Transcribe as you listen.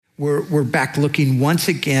we're back looking once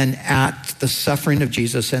again at the suffering of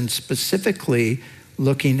Jesus, and specifically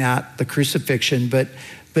looking at the crucifixion, but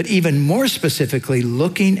even more specifically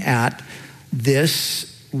looking at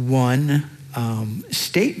this one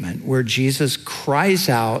statement where Jesus cries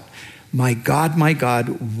out, my God,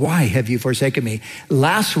 why have you forsaken me?"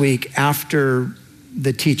 Last week after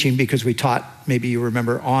the teaching, because we taught, maybe you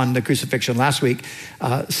remember, on the crucifixion last week,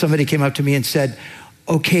 somebody came up to me and said,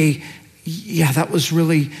 "Okay, yeah, that was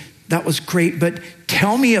great, but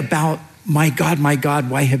tell me about my God,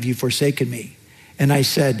 why have you forsaken me?" And I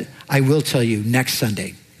said, "I will tell you next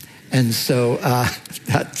Sunday." And so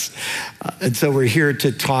so we're here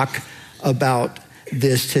to talk about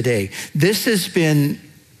this today. This has been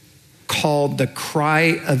called the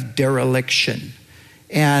Cry of Dereliction.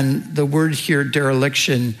 And the word here,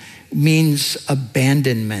 dereliction, means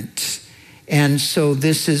abandonment. And so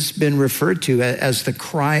this has been referred to as the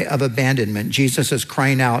cry of abandonment. Jesus is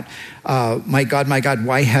crying out, my God,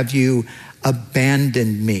 why have you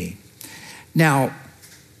abandoned me?" Now,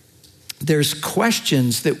 there's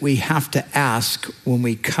questions that we have to ask when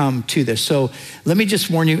we come to this. So let me just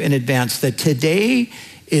warn you in advance that today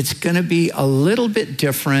it's going to be a little bit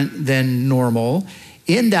different than normal,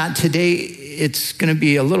 in that today it's going to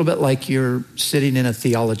be a little bit like you're sitting in a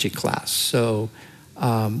theology class. So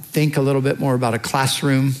think a little bit more about a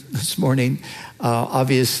classroom this morning.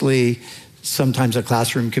 Obviously, sometimes a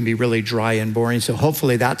classroom can be really dry and boring, so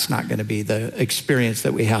hopefully that's not going to be the experience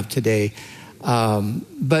that we have today.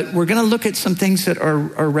 But we're going to look at some things that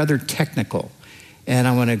are rather technical. And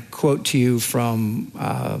I want to quote to you from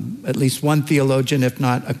at least one theologian, if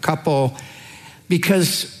not a couple,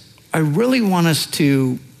 because I really want us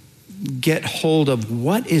to get hold of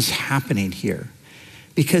what is happening here.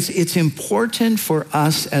 Because it's important for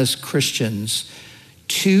us as Christians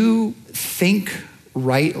to think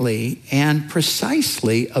rightly and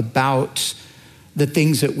precisely about the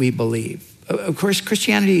things that we believe. Of course,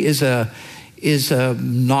 Christianity is a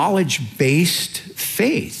knowledge-based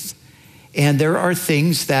faith. And there are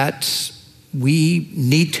things that we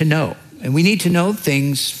need to know. And we need to know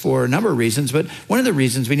things for a number of reasons, but one of the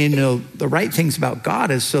reasons we need to know the right things about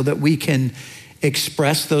God is so that we can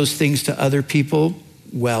express those things to other people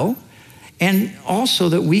well, and also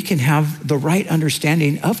that we can have the right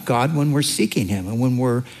understanding of God when we're seeking him and when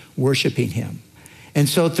we're worshiping him. And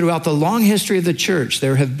so throughout the long history of the church,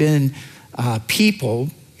 there have been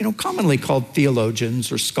people, commonly called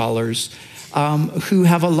theologians or scholars, who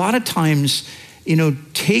have a lot of times,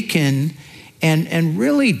 taken and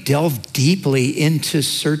really delved deeply into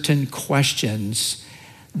certain questions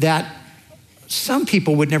that some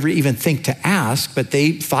people would never even think to ask, but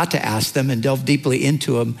they thought to ask them and delve deeply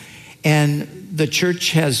into them. And the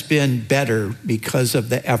church has been better because of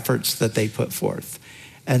the efforts that they put forth.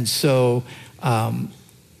 And so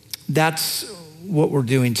that's what we're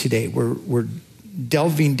doing today. We're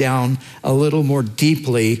delving down a little more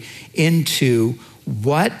deeply into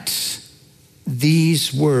what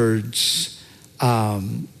these words,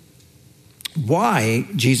 why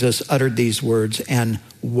Jesus uttered these words and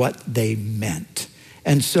what they meant.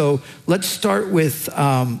 And so let's start with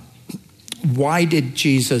why did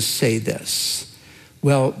Jesus say this?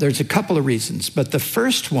 Well, there's a couple of reasons, but the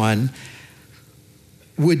first one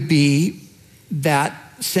would be that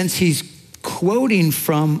since he's quoting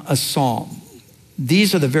from a psalm,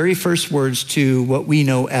 these are the very first words to what we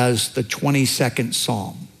know as the 22nd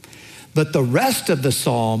Psalm. But the rest of the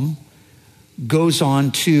psalm goes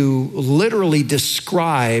on to literally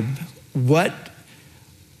describe what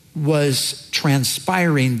was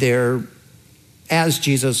transpiring there as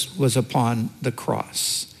Jesus was upon the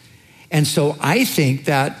cross. And so I think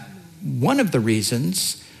that one of the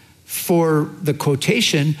reasons for the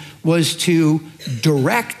quotation was to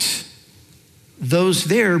direct those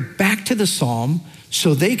there back to the psalm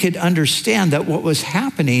so they could understand that what was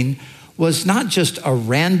happening was not just a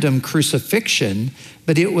random crucifixion,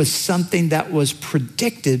 but it was something that was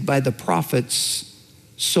predicted by the prophets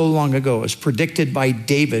so long ago. It was predicted by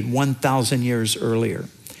David 1,000 years earlier.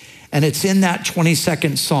 And it's in that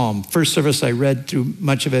 22nd Psalm. First service, I read through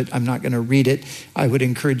much of it. I'm not going to read it. I would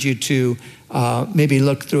encourage you to maybe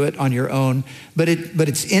look through it on your own. But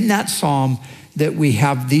it's in that Psalm that we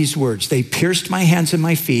have these words. They pierced my hands and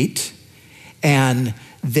my feet, and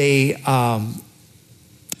they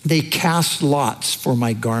cast lots for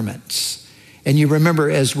my garments. And you remember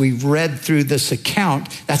as we read through this account,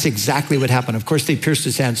 that's exactly what happened. Of course, they pierced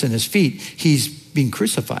his hands and his feet. He's being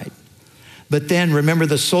crucified. But then remember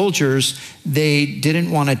the soldiers, they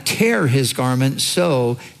didn't want to tear his garment,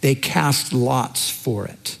 so they cast lots for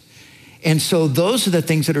it. And so those are the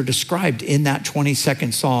things that are described in that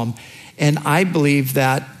 22nd Psalm. And I believe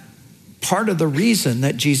that part of the reason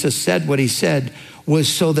that Jesus said what he said was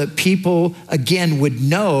so that people, again, would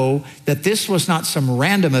know that this was not some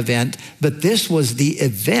random event, but this was the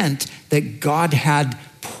event that God had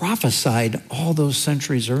prophesied all those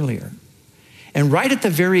centuries earlier. And right at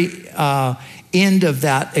the very end of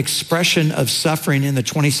that expression of suffering in the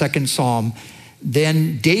 22nd Psalm,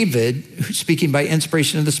 then David, speaking by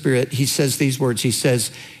inspiration of the Spirit, he says these words. He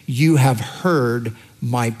says, "You have heard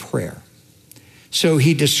my prayer." So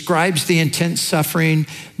he describes the intense suffering.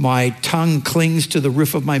 My tongue clings to the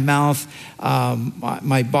roof of my mouth.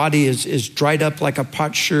 My body is dried up like a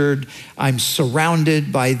potsherd. I'm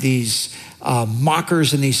surrounded by these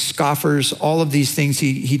mockers and these scoffers. All of these things,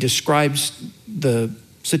 he describes the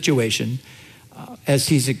situation as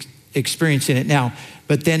he's experiencing it now.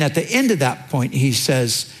 But then at the end of that point, he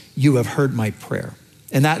says, "You have heard my prayer."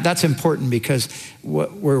 And that's important because where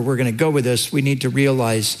we're going to go with this, we need to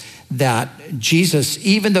realize that Jesus,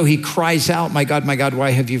 even though he cries out, my God,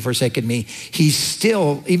 why have you forsaken me?" He's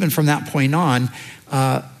still, even from that point on,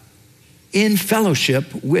 in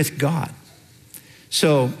fellowship with God.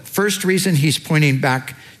 So first reason, he's pointing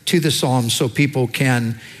back to the Psalms so people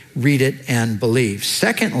can read it and believe.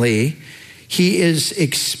 Secondly, he is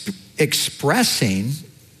expressing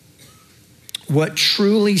what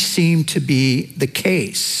truly seemed to be the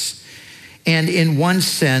case, and in one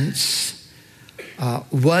sense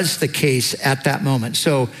was the case at that moment.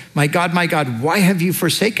 So, my God, why have you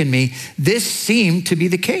forsaken me? This seemed to be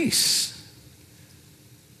the case.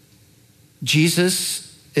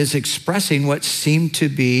 Jesus is expressing what seemed to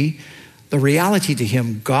be the reality to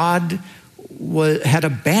him. God had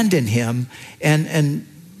abandoned him, and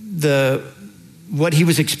what he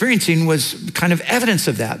was experiencing was kind of evidence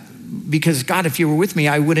of that. Because God, if you were with me,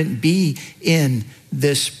 I wouldn't be in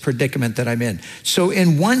this predicament that I'm in. So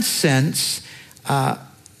in one sense,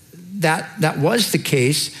 that was the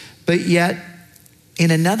case, but yet in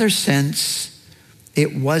another sense,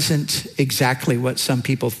 it wasn't exactly what some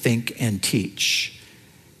people think and teach.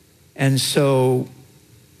 And so,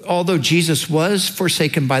 although Jesus was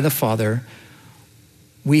forsaken by the Father,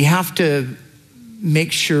 we have to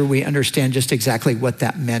make sure we understand just exactly what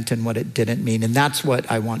that meant and what it didn't mean. And that's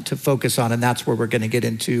what I want to focus on, and that's where we're going to get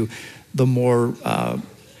into the more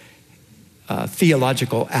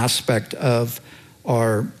theological aspect of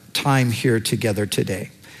our time here together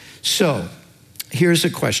today. So here's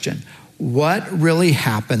a question. What really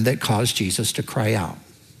happened that caused Jesus to cry out?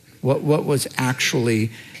 What was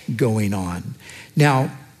actually going on?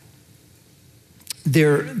 Now,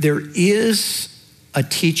 there is a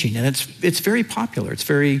teaching, and it's very popular. It's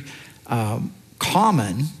very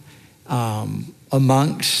common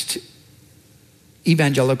amongst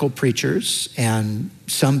evangelical preachers and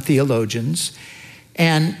some theologians,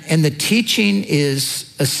 and the teaching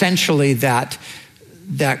is essentially that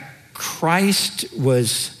Christ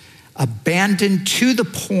was abandoned to the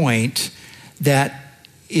point that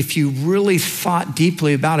if you really thought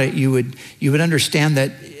deeply about it, you would understand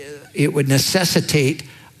that it would necessitate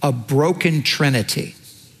a broken Trinity.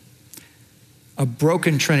 A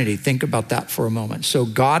broken Trinity. Think about that for a moment. So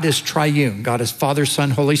God is triune. God is Father, Son,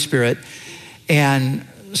 Holy Spirit. And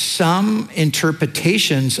some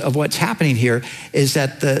interpretations of what's happening here is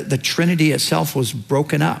that the Trinity itself was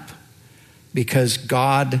broken up because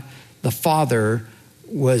God, the Father,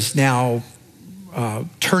 was now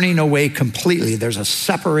turning away completely. There's a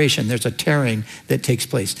separation, there's a tearing that takes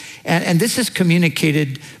place. And this is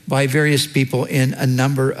communicated by various people in a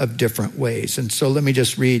number of different ways. And so let me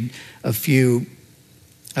just read a few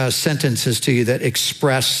sentences to you that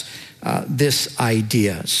express this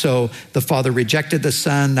idea. So the Father rejected the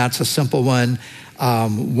Son, that's a simple one.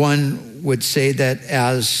 One would say that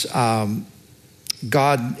as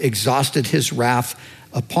God exhausted his wrath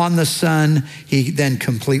upon the Son, he then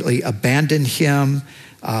completely abandoned him.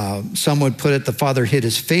 Some would put it, the Father hid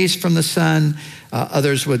his face from the Son.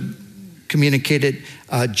 Others would communicate it,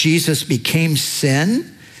 Jesus became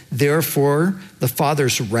sin. Therefore, the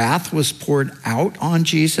Father's wrath was poured out on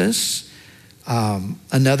Jesus.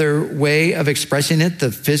 Another way of expressing it,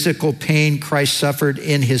 the physical pain Christ suffered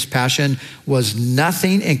in his passion was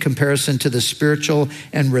nothing in comparison to the spiritual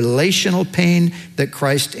and relational pain that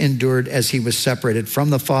Christ endured as he was separated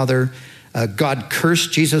from the Father. God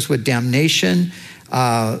cursed Jesus with damnation.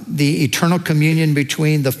 The eternal communion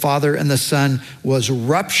between the Father and the Son was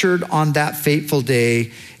ruptured on that fateful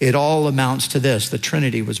day. It all amounts to this: the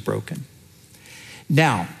Trinity was broken.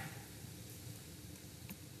 Now,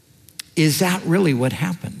 is that really what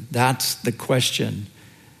happened? That's the question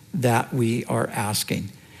that we are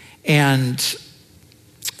asking. And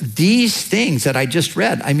these things that I just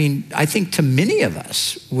read, I mean, I think to many of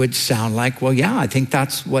us would sound like, well, yeah, I think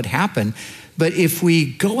that's what happened. But if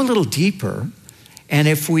we go a little deeper and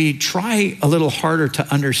if we try a little harder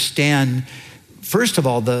to understand, first of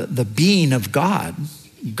all, the being of God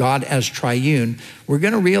as triune, we're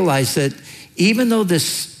going to realize that even though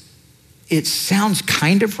it sounds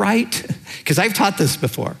kind of right, because I've taught this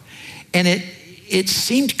before, and it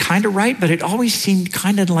seemed kind of right, but it always seemed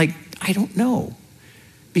kind of like, I don't know.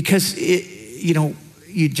 Because,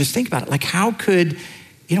 you just think about it, like how could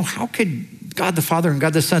God the Father and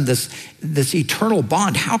God the Son, this eternal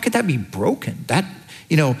bond, how could that be broken? That,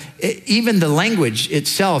 even the language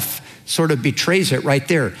itself sort of betrays it right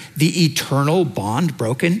there. The eternal bond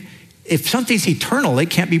broken. If something's eternal, it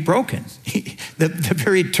can't be broken. The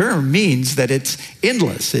very term means that it's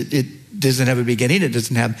endless. It doesn't have a beginning. It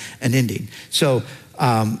doesn't have an ending. So,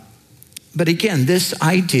 but again, this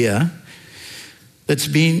idea that's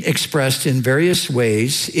being expressed in various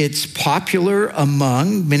ways, it's popular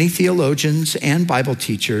among many theologians and Bible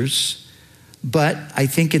teachers, but I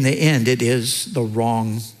think in the end, it is the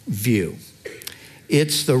wrong view.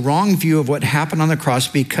 It's the wrong view of what happened on the cross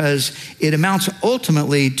because it amounts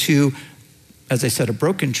ultimately to, as I said, a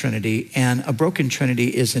broken Trinity, and a broken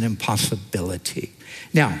Trinity is an impossibility.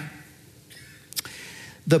 Now,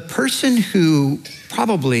 the person who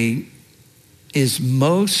probably is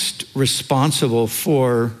most responsible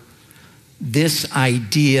for this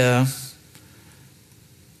idea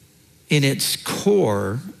in its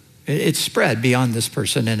core, it's spread beyond this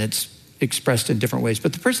person and it's expressed in different ways.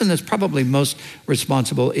 But the person that's probably most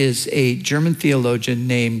responsible is a German theologian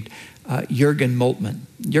named Jürgen Moltmann.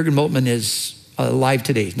 Jürgen Moltmann is alive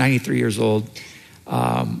today, he's 93 years old.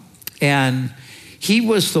 And he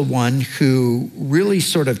was the one who really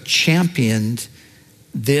sort of championed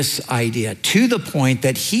this idea to the point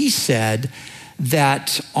that he said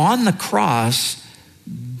that on the cross,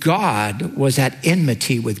 God was at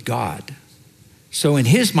enmity with God. So in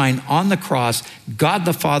his mind, on the cross, God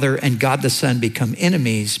the Father and God the Son become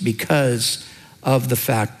enemies because of the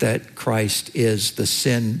fact that Christ is the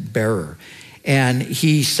sin bearer. And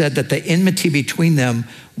he said that the enmity between them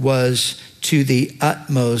was to the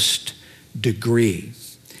utmost degree.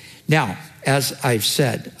 Now, as I've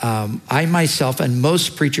said, I myself and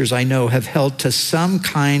most preachers I know have held to some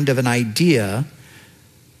kind of an idea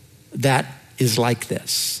that is like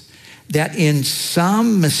this, that in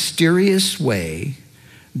some mysterious way,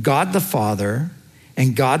 God the Father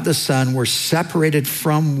and God the Son were separated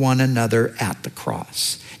from one another at the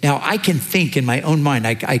cross. Now, I can think in my own mind,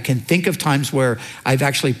 I can think of times where I've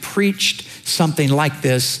actually preached something like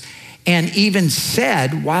this and even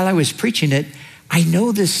said while I was preaching it, I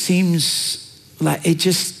know this seems like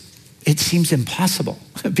it seems impossible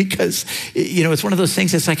because, it's one of those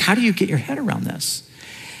things that's like, how do you get your head around this?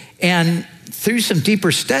 And through some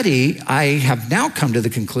deeper study, I have now come to the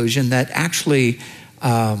conclusion that actually,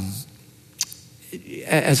 as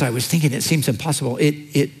I was thinking, it seems impossible.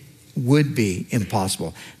 It would be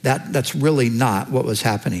impossible. That's really not what was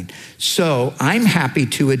happening. So I'm happy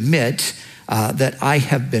to admit that I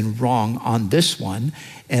have been wrong on this one,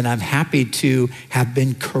 and I'm happy to have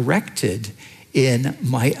been corrected in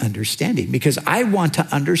my understanding because I want to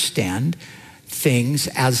understand things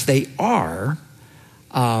as they are,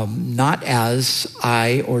 not as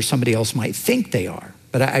I or somebody else might think they are.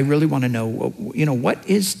 But I really want to know, what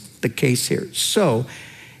is the case here? So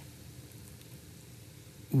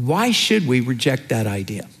why should we reject that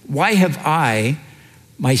idea? Why have I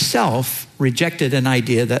myself rejected an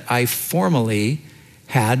idea that I formerly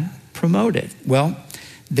had promoted? Well,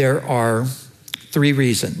 there are 3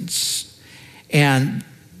 reasons, and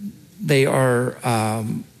they are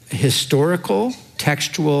historical,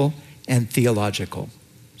 textual, and theological.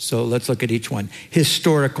 So let's look at each one.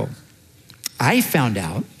 Historical. I found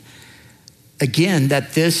out, again,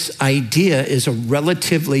 that this idea is a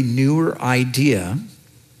relatively newer idea,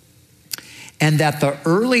 and that the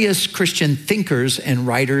earliest Christian thinkers and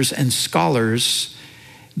writers and scholars,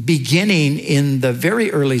 beginning in the very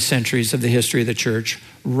early centuries of the history of the church,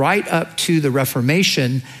 right up to the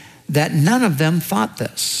Reformation, that none of them thought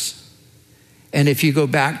this. And if you go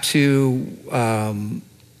back to,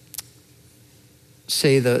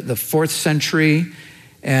 say, the 4th century,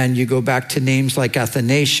 and you go back to names like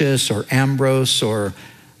Athanasius or Ambrose or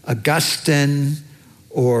Augustine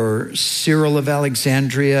or Cyril of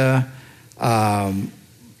Alexandria,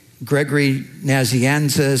 Gregory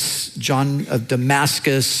Nazianzus, John of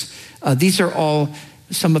Damascus, these are all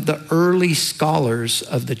some of the early scholars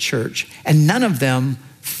of the church. And none of them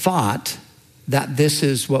thought that this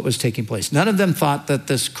is what was taking place. None of them thought that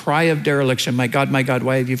this cry of dereliction, my God,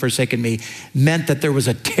 why have you forsaken me, meant that there was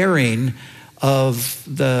a tearing of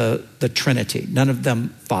the Trinity. None of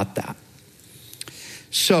them thought that.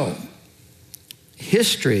 So,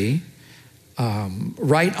 history,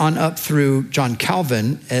 right on up through John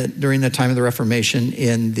Calvin during the time of the Reformation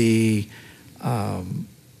in the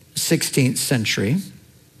 16th century,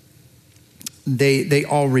 they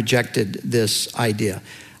all rejected this idea.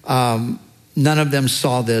 None of them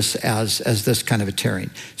saw this as this kind of a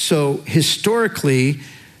tearing. So historically,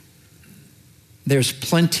 there's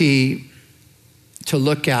plenty to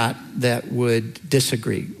look at that would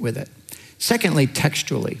disagree with it. Secondly,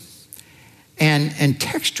 textually. And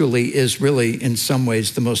textually is really, in some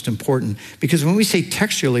ways, the most important, because when we say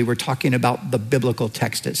textually, we're talking about the biblical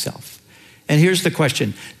text itself. And here's the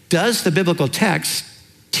question. Does the biblical text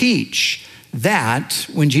teach that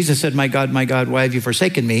when Jesus said, my God, why have you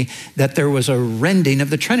forsaken me, that there was a rending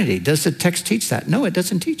of the Trinity? Does the text teach that? No, it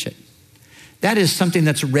doesn't teach it. That is something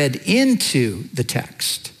that's read into the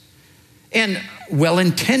text, and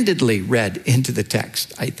well-intendedly read into the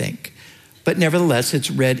text, I think. But nevertheless,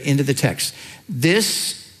 it's read into the text.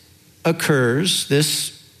 This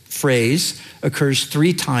phrase occurs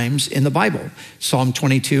 3 times in the Bible. Psalm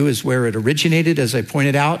 22 is where it originated, as I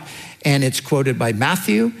pointed out, and it's quoted by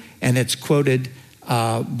Matthew, and it's quoted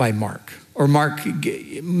by Mark. Or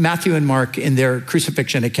Matthew and Mark, in their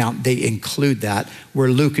crucifixion account, they include that, where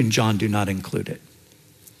Luke and John do not include it.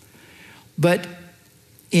 But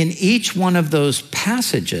in each one of those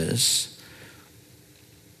passages,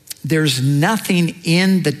 there's nothing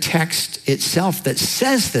in the text itself that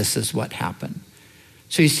says this is what happened.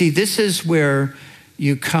 So you see, this is where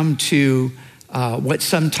you come to what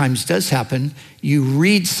sometimes does happen. You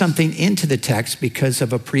read something into the text because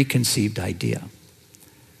of a preconceived idea.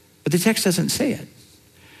 But the text doesn't say it.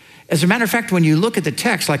 As a matter of fact, when you look at the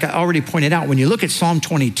text, like I already pointed out, when you look at Psalm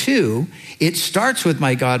 22, it starts with,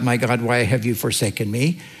 my God, why have you forsaken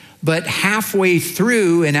me? But halfway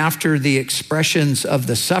through and after the expressions of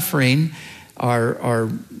the suffering are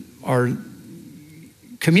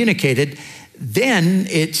communicated, then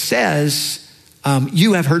it says,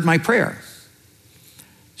 you have heard my prayer.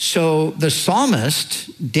 So the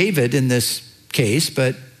psalmist, David in this case,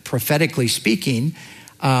 but prophetically speaking,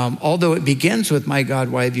 although it begins with, my God,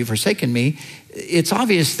 why have you forsaken me? It's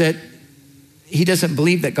obvious that he doesn't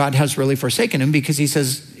believe that God has really forsaken him, because he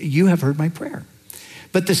says, you have heard my prayer.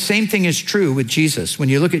 But the same thing is true with Jesus. When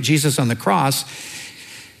you look at Jesus on the cross,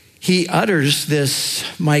 he utters this,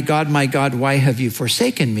 my God, why have you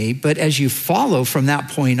forsaken me? But as you follow from that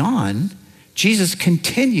point on, Jesus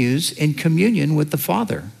continues in communion with the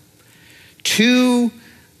Father to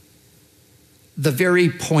the very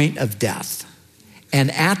point of death.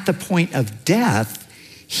 And at the point of death,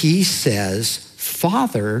 he says,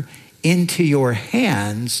 Father, into your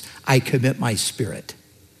hands I commit my spirit.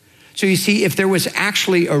 So you see, if there was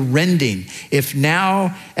actually a rending, if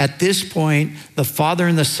now at this point the Father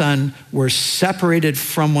and the Son were separated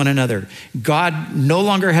from one another, God no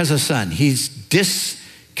longer has a son. He's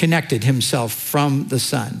disconnected himself from the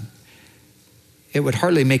Son. It would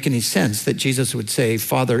hardly make any sense that Jesus would say,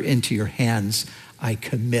 Father, into your hands I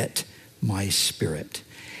commit my spirit.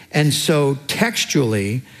 And so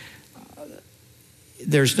textually,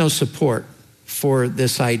 there's no support for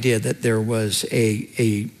this idea that there was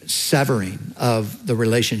a severing of the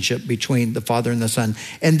relationship between the Father and the Son.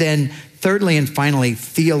 And then thirdly and finally,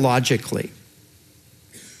 theologically.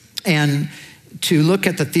 And to look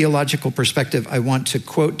at the theological perspective, I want to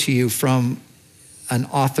quote to you from an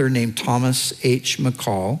author named Thomas H.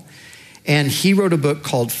 McCall. And he wrote a book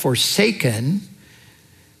called Forsaken,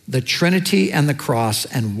 the Trinity and the Cross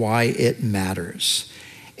and Why It Matters.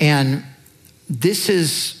 And this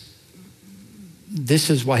is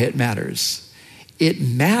why it matters. It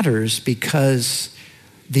matters because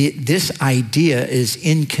this idea is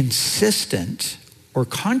inconsistent or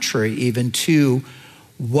contrary even to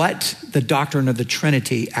what the doctrine of the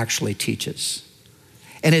Trinity actually teaches.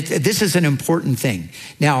 And this is an important thing.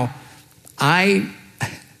 Now,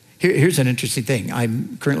 here's an interesting thing.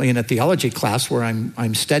 I'm currently in a theology class where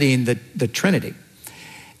I'm studying the Trinity.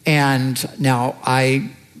 And now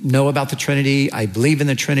I know about the Trinity. I believe in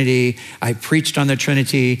the Trinity. I preached on the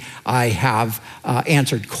Trinity. I have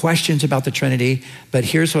answered questions about the Trinity. But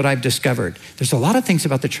here's what I've discovered. There's a lot of things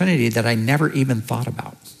about the Trinity that I never even thought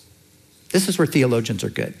about. This is where theologians are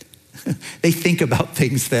good. They think about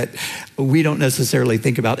things that we don't necessarily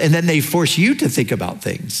think about. And then they force you to think about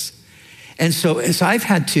things. And so as I've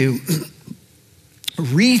had to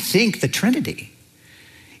rethink the Trinity,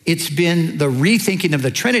 It's been the rethinking of the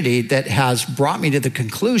Trinity that has brought me to the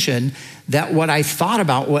conclusion that what I thought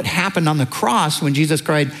about what happened on the cross when Jesus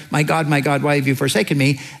cried, my God, why have you forsaken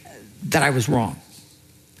me?" that I was wrong.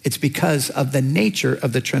 It's because of the nature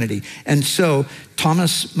of the Trinity. And so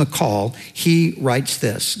Thomas McCall, he writes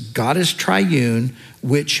this: God is triune,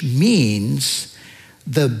 which means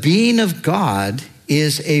the being of God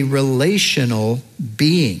is a relational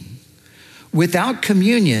being. Without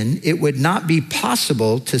communion, it would not be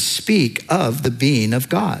possible to speak of the being of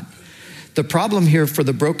God. The problem here for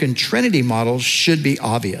the broken Trinity model should be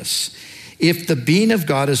obvious. If the being of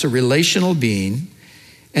God is a relational being,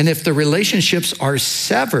 and if the relationships are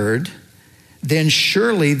severed, then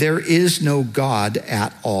surely there is no God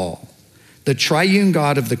at all. The triune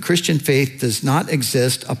God of the Christian faith does not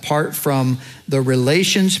exist apart from the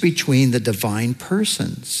relations between the divine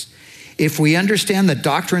persons. If we understand the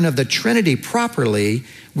doctrine of the Trinity properly,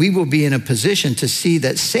 we will be in a position to see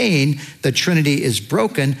that saying the Trinity is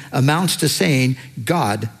broken amounts to saying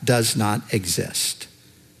God does not exist.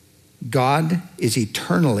 God is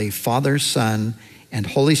eternally Father, Son, and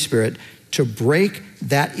Holy Spirit. To break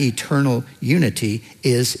that eternal unity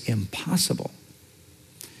is impossible.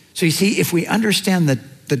 So you see, if we understand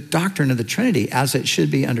the doctrine of the Trinity as it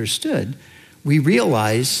should be understood, we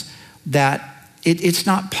realize that it's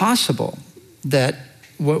not possible that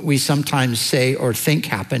what we sometimes say or think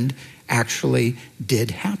happened actually did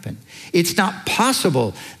happen. It's not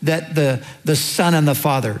possible that the Son and the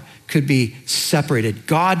Father could be separated.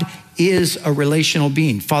 God is a relational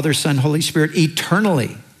being, Father, Son, Holy Spirit,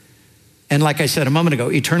 eternally. And like I said a moment ago,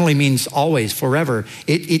 eternally means always, forever.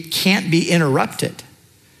 It can't be interrupted.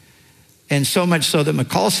 And so much so that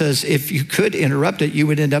McCall says if you could interrupt it, you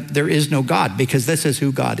would end up, there is no God, because this is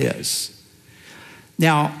who God is.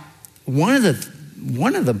 Now, one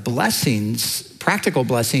of the blessings, practical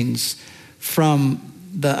blessings from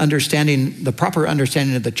the proper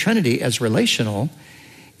understanding of the Trinity as relational,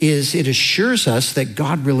 is it assures us that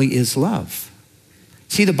God really is love.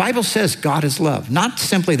 See, the Bible says God is love. Not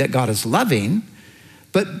simply that God is loving,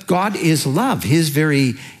 but God is love. His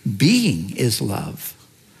very being is love.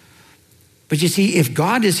 But you see, if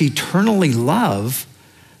God is eternally love,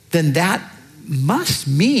 then that must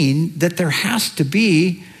mean that there has to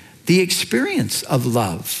be the experience of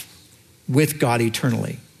love with God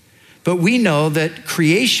eternally. But we know that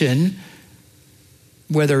creation,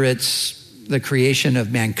 whether it's the creation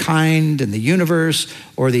of mankind and the universe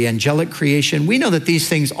or the angelic creation, we know that these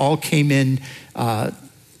things all came in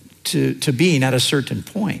to being at a certain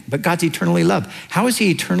point. But God's eternally love. How is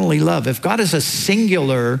he eternally love? If God is a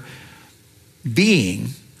singular being,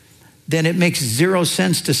 then it makes zero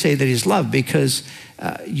sense to say that he's love, because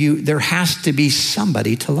there has to be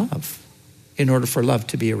somebody to love in order for love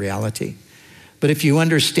to be a reality. But if you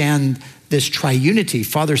understand this triunity,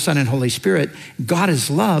 Father, Son, and Holy Spirit, God is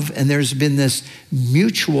love, and there's been this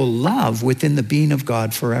mutual love within the being of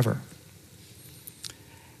God forever.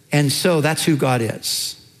 And so that's who God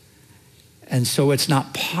is. And so it's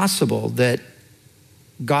not possible that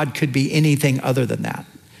God could be anything other than that.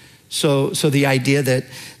 So the idea that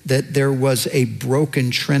there was a broken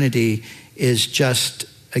Trinity is just,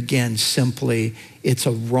 again, simply, it's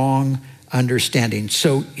a wrong understanding.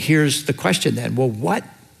 So here's the question then. Well, what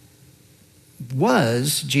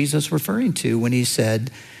was Jesus referring to when he said,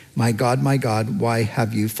 my God, why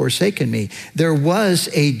have you forsaken me?" There was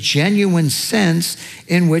a genuine sense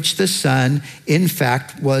in which the Son, in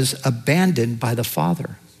fact, was abandoned by the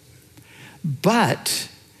Father. But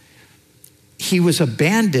he was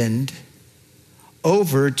abandoned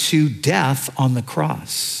over to death on the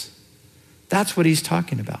cross. That's what he's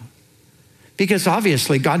talking about. Because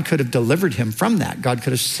obviously God could have delivered him from that. God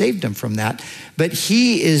could have saved him from that. But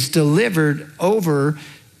he is delivered over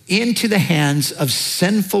into the hands of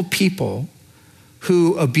sinful people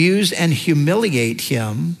who abuse and humiliate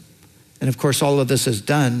him. And of course, all of this is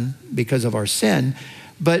done because of our sin.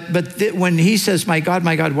 But when he says, my God,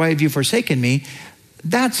 why have you forsaken me?"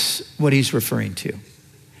 That's what he's referring to.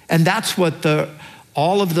 And that's what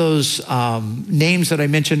all of those names that I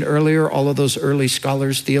mentioned earlier, all of those early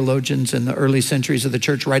scholars, theologians in the early centuries of the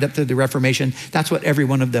church, right up to the Reformation, that's what every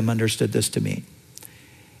one of them understood this to mean.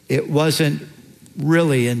 It wasn't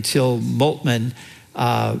really until Moltmann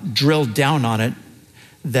drilled down on it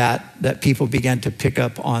that people began to pick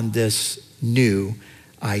up on this new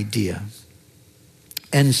idea.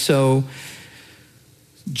 And so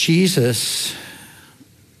Jesus,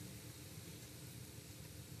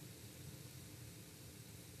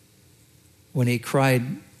 when he cried,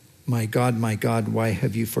 my God, why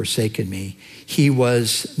have you forsaken me?" he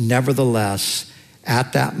was nevertheless,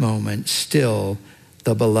 at that moment, still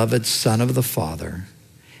the beloved Son of the Father.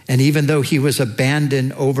 And even though he was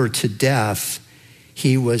abandoned over to death,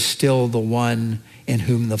 he was still the one in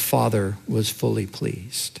whom the Father was fully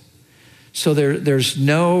pleased. So there's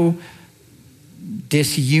no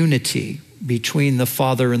disunity between the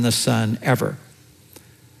Father and the Son ever.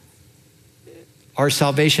 Our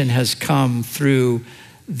salvation has come through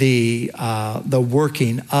the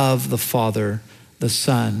working of the Father, the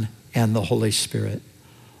Son, and the Holy Spirit,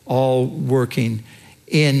 all working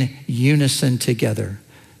in unison together.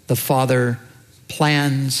 The Father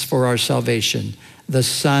plans for our salvation. The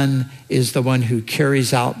Son is the one who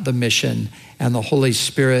carries out the mission, and the Holy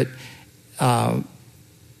Spirit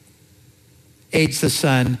aids the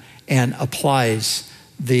Son and applies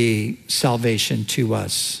the salvation to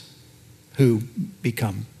us who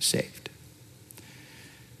become saved.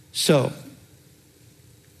 So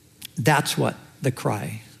that's what the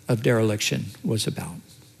cry of dereliction was about.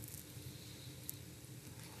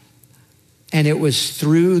 And it was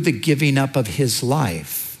through the giving up of his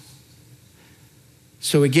life.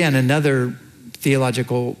 So again, another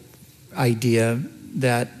theological idea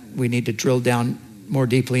that we need to drill down more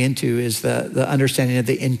deeply into is the understanding of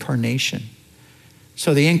the incarnation.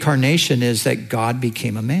 So the incarnation is that God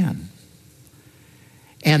became a man.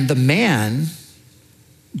 And the man,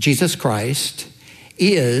 Jesus Christ,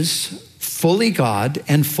 is fully God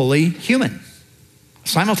and fully human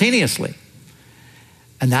simultaneously.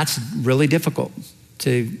 And that's really difficult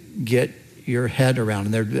to get your head around.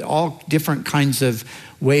 And there are all different kinds of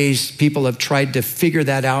ways people have tried to figure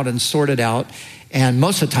that out and sort it out. And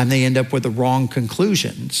most of the time they end up with the wrong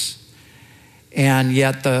conclusions. And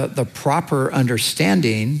yet the proper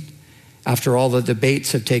understanding, after all the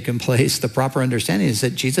debates have taken place, the proper understanding is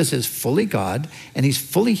that Jesus is fully God and he's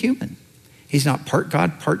fully human. He's not part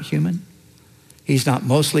God, part human. He's not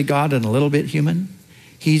mostly God and a little bit human.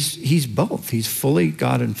 He's both. He's fully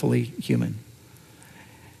God and fully human.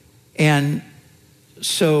 And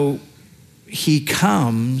so he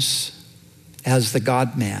comes as the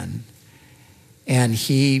God-man, and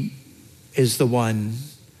he is the one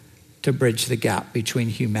to bridge the gap between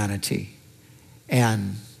humanity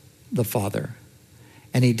and the Father.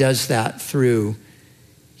 And he does that through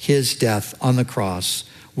his death on the cross,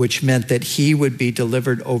 which meant that he would be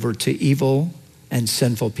delivered over to evil and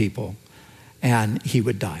sinful people, and he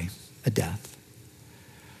would die a death.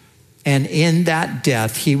 And in that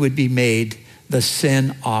death, he would be made the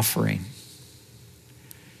sin offering.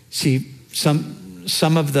 See,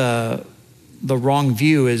 some of the wrong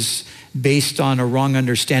view is based on a wrong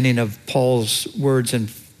understanding of Paul's words in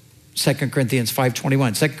 2 Corinthians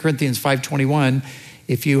 5:21. 2 Corinthians 5:21,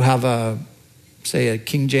 if you have a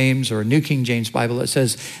King James or a New King James Bible, it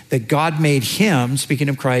says that God made him, speaking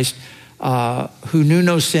of Christ, who knew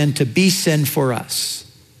no sin, to be sin for us.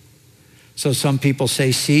 So some people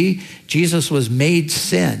say, see, Jesus was made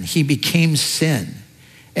sin. He became sin.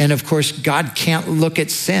 And of course, God can't look at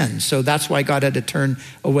sin. So that's why God had to turn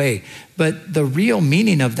away. But the real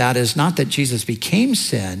meaning of that is not that Jesus became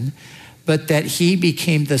sin, but that he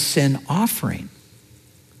became the sin offering.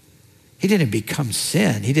 He didn't become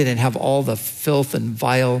sin. He didn't have all the filth and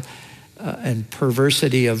vile and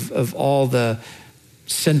perversity of all the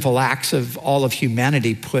sinful acts of all of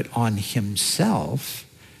humanity put on himself.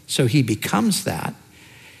 So he becomes that.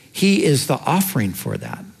 He is the offering for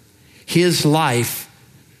that. His life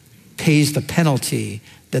pays the penalty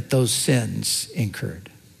that those sins incurred.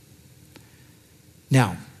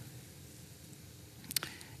 Now,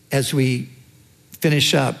 as we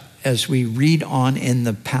finish up, as we read on in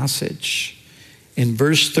the passage, in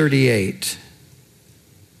verse 38,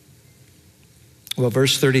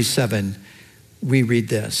 verse 37, we read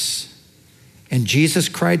this. And Jesus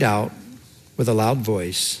cried out with a loud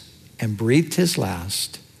voice and breathed his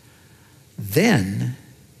last. Then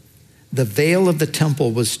the veil of the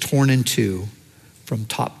temple was torn in two from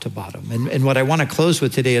top to bottom. And what I want to close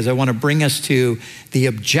with today is I want to bring us to the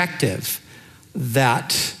objective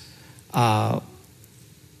that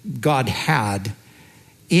God had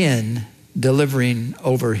in delivering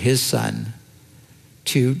over his son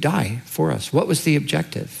to die for us. What was the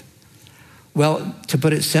objective? Well, to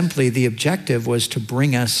put it simply, the objective was to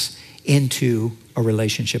bring us into a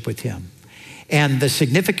relationship with him. And the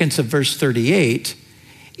significance of verse 38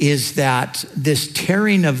 is that this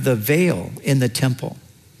tearing of the veil in the temple,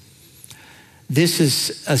 this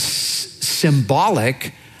is a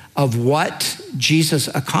symbolic of what Jesus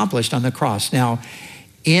accomplished on the cross. Now,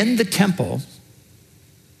 in the temple,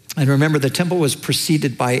 and remember the temple was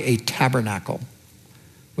preceded by a tabernacle,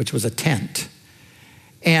 which was a tent.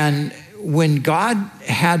 And when God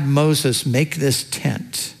had Moses make this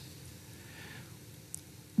tent,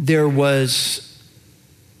 there was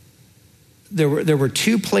there were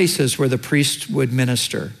two places where the priest would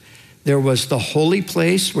minister. There was the holy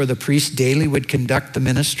place where the priest daily would conduct the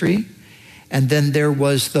ministry. And then there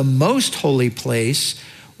was the most holy place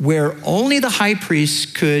where only the high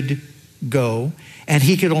priest could go, and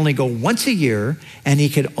he could only go once a year, and he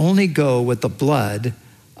could only go with the blood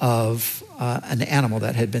of an animal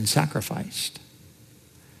that had been sacrificed.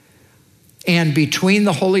 And between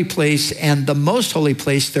the holy place and the most holy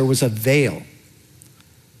place, there was a veil.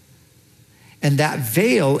 And that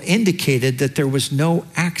veil indicated that there was no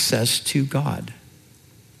access to God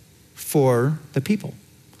for the people.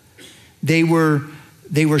 They were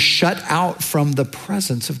shut out from the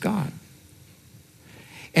presence of God.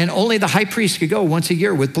 And only the high priest could go once a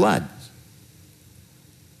year with blood.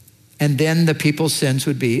 And then the people's sins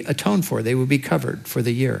would be atoned for. They would be covered for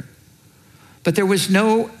the year. But there was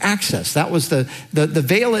no access. That was the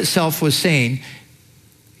veil itself was saying,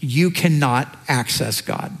 you cannot access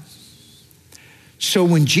God. So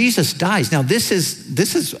when Jesus dies, now this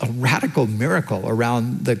is a radical miracle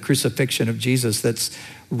around the crucifixion of Jesus that's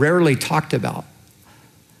rarely talked about.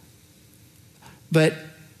 But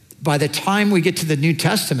by the time we get to the New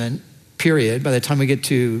Testament period, by the time we get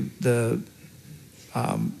to the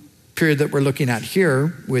period that we're looking at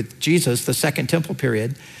here with Jesus, the Second Temple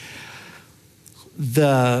period,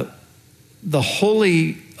 the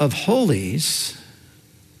Holy of Holies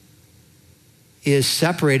is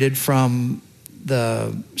separated from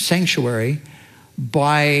the sanctuary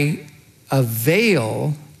by a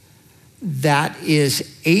veil that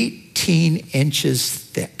is 18 inches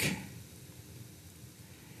thick.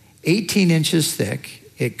 18 inches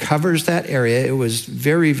thick. It covers that area. It was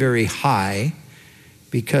very, very high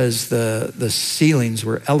because the ceilings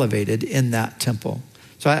were elevated in that temple.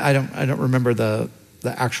 So I don't remember the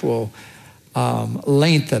actual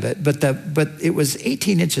length of it, but it was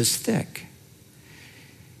 18 inches thick.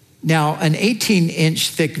 Now, an 18-inch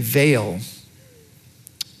thick veil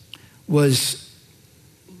was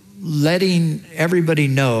letting everybody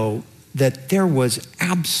know that there was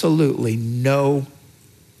absolutely no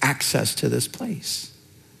access to this place.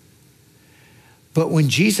 But when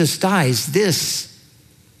Jesus dies, this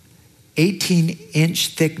 18-inch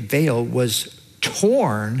thick veil was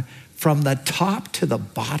torn from the top to the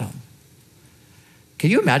bottom.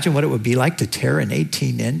 Can you imagine what it would be like to tear an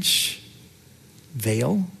 18-inch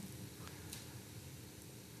veil?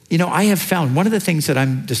 You know, I have found one of the things that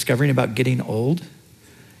I'm discovering about getting old,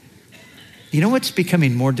 you know what's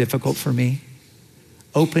becoming more difficult for me?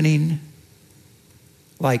 Opening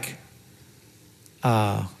like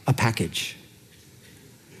a package.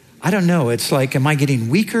 I don't know. It's like, am I getting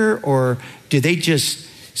weaker, or do they just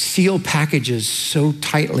seal packages so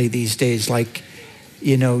tightly these days? Like,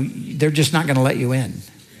 you know, they're just not going to let you in.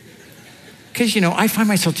 Because, you know, I find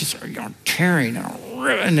myself just tearing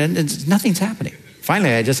and nothing's happening.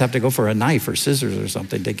 Finally, I just have to go for a knife or scissors or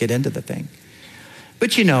something to get into the thing.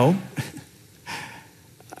 But, you know,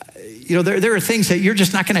 there are things that you're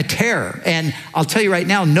just not going to tear. And I'll tell you right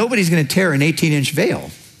now, nobody's going to tear an 18-inch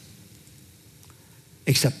veil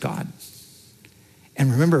except God.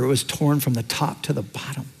 And remember, it was torn from the top to the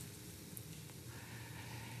bottom.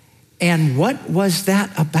 And what was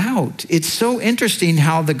that about? It's so interesting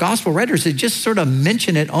how the gospel writers had just sort of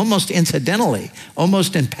mentioned it almost incidentally,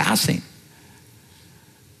 almost in passing.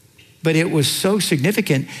 But it was so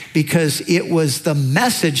significant because it was the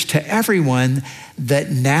message to everyone that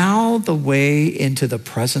now the way into the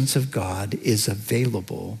presence of God is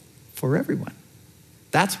available for everyone.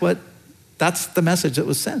 That's the message that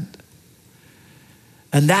was sent.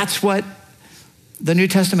 And that's what the New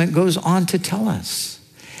Testament goes on to tell us.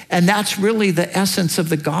 And that's really the essence of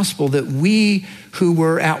the gospel, that we who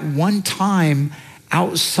were at one time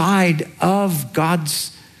outside of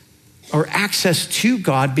God's or access to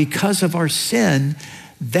God because of our sin,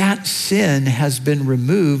 that sin has been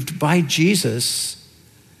removed by Jesus.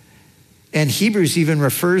 And Hebrews even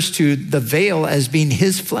refers to the veil as being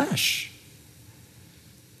his flesh.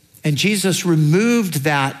 And Jesus removed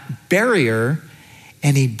that barrier,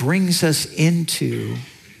 and he brings us into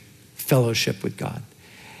fellowship with God.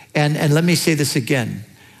 And let me say this again.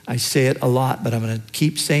 I say it a lot, but I'm going to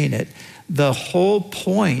keep saying it. The whole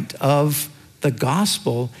point of the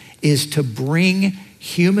gospel is to bring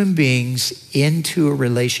human beings into a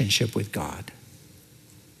relationship with God.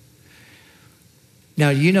 Now,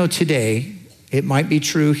 you know, today, it might be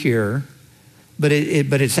true here, but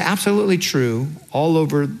it's absolutely true all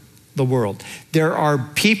over the world. There are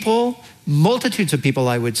people, multitudes of people,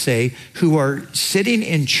 I would say, who are sitting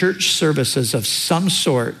in church services of some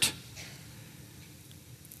sort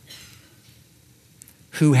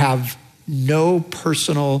who have no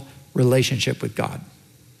personal relationship with God.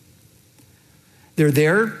 They're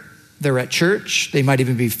there, they're at church, they might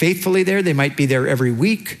even be faithfully there, they might be there every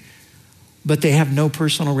week, but they have no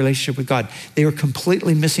personal relationship with God. They were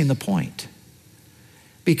completely missing the point.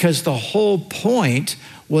 Because the whole point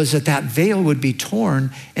was that that veil would be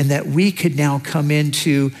torn and that we could now come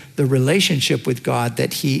into the relationship with God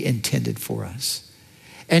that he intended for us.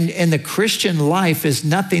 And the Christian life is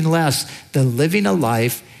nothing less than living a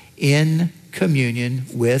life in communion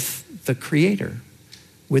with the Creator,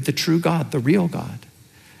 with the true God, the real God.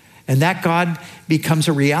 And that God becomes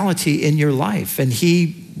a reality in your life. And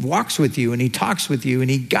he walks with you and he talks with you and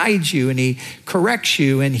he guides you and he corrects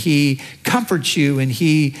you and he comforts you and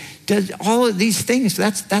he does all of these things.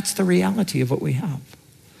 That's the reality of what we have.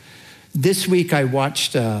 This week I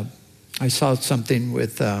saw something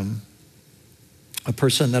with a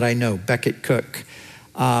person that I know, Beckett Cook,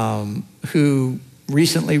 who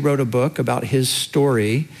recently wrote a book about his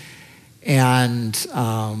story. And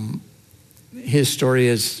his story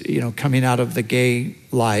is, coming out of the gay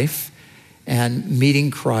life and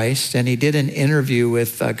meeting Christ. And he did an interview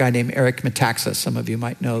with a guy named Eric Metaxas. Some of you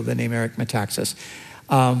might know the name Eric Metaxas.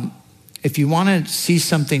 If you want to see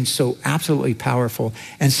something so absolutely powerful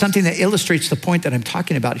and something that illustrates the point that I'm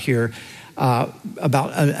talking about here,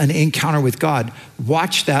 about an encounter with God,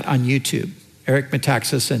 watch that on YouTube, Eric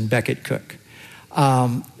Metaxas and Beckett Cook.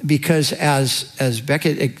 Because as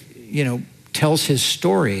Beckett, tells his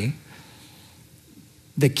story,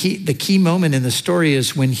 the key moment in the story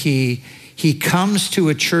is when he comes to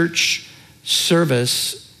a church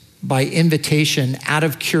service by invitation out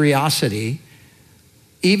of curiosity,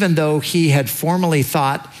 even though he had formerly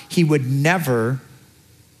thought he would never,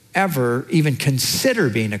 ever even consider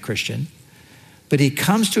being a Christian. But he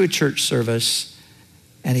comes to a church service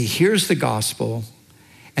and he hears the gospel.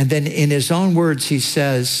 And then in his own words, he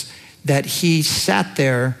says that he sat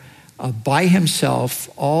there by himself,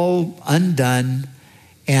 all undone,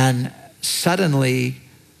 and suddenly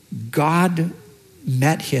God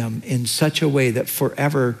met him in such a way that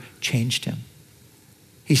forever changed him.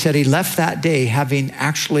 He said he left that day having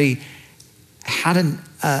actually had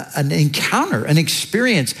an encounter, an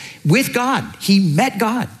experience with God. He met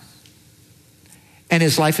God. And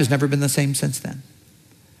his life has never been the same since then.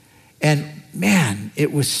 And man,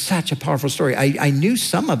 it was such a powerful story. I knew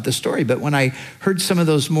some of the story, but when I heard some of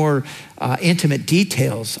those more intimate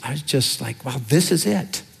details, I was just like, wow, this is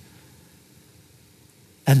it.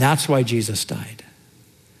 And that's why Jesus died.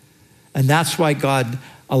 And that's why God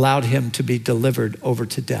allowed him to be delivered over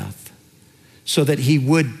to death, so that he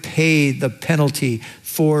would pay the penalty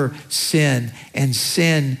for sin, and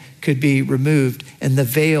sin could be removed, and the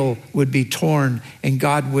veil would be torn, and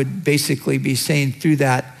God would basically be saying through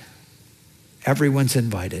that, everyone's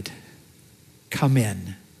invited. Come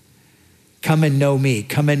in. Come and know me.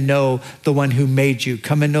 Come and know the one who made you.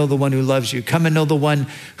 Come and know the one who loves you. Come and know the one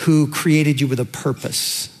who created you with a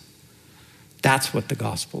purpose. That's what the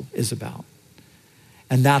gospel is about.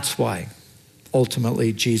 And that's why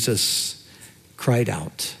ultimately Jesus cried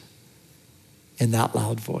out in that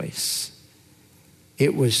loud voice.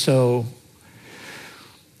 It was so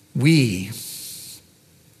we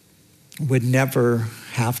would never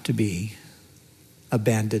have to be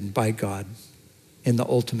abandoned by God in the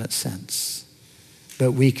ultimate sense,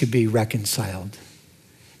 but we could be reconciled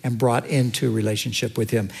and brought into a relationship with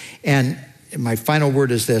him. And my final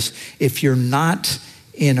word is this: if you're not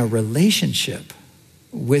in a relationship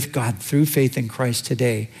with God through faith in Christ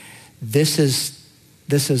today, this is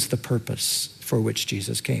the purpose for which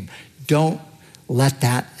Jesus came. Don't let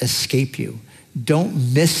that escape you.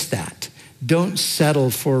 Don't miss that. Don't settle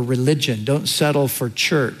for religion. Don't settle for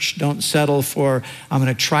church. Don't settle for, I'm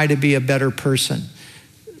going to try to be a better person.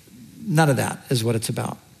 None of that is what it's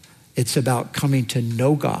about. It's about coming to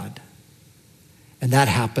know God. And that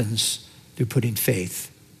happens through putting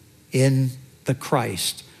faith in the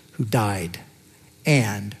Christ who died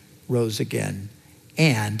and rose again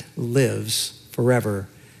and lives forever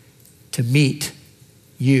to meet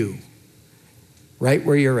you right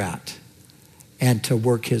where you're at, and to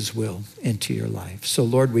work his will into your life. So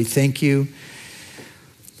Lord, we thank you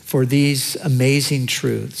for these amazing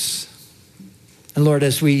truths. And Lord,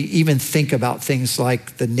 as we even think about things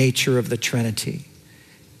like the nature of the Trinity,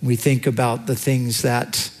 we think about the things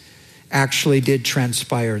that actually did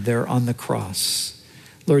transpire there on the cross.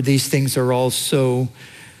 Lord, these things are all so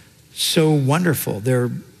wonderful.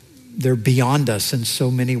 They're beyond us in so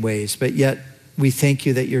many ways, but yet we thank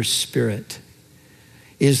you that your Spirit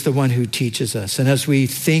is the one who teaches us. And as we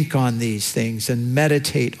think on these things and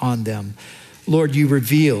meditate on them, Lord, you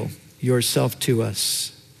reveal yourself to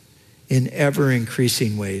us in ever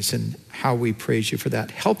increasing ways, and how we praise you for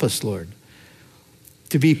that. Help us, Lord,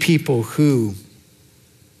 to be people who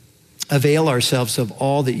avail ourselves of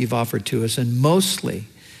all that you've offered to us. And mostly,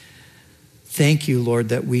 thank you, Lord,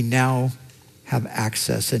 that we now have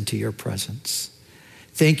access into your presence.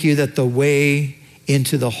 Thank you that the way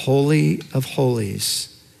into the Holy of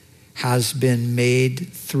Holies has been made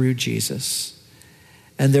through Jesus.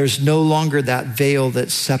 And there's no longer that veil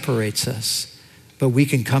that separates us, but we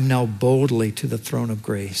can come now boldly to the throne of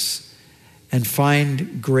grace and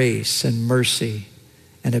find grace and mercy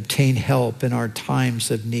and obtain help in our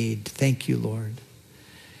times of need. Thank you, Lord.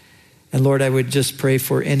 And Lord, I would just pray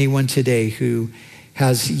for anyone today who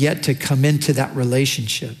has yet to come into that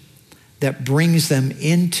relationship that brings them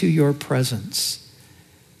into your presence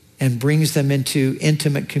and brings them into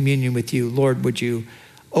intimate communion with you. Lord, would you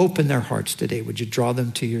open their hearts today? Would you draw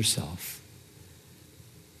them to yourself?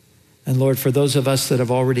 And Lord, for those of us that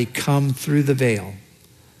have already come through the veil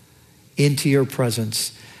into your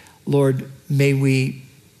presence, Lord, may we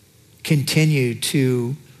continue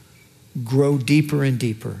to grow deeper and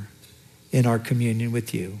deeper in our communion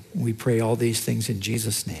with you. We pray all these things in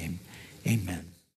Jesus' name. Amen.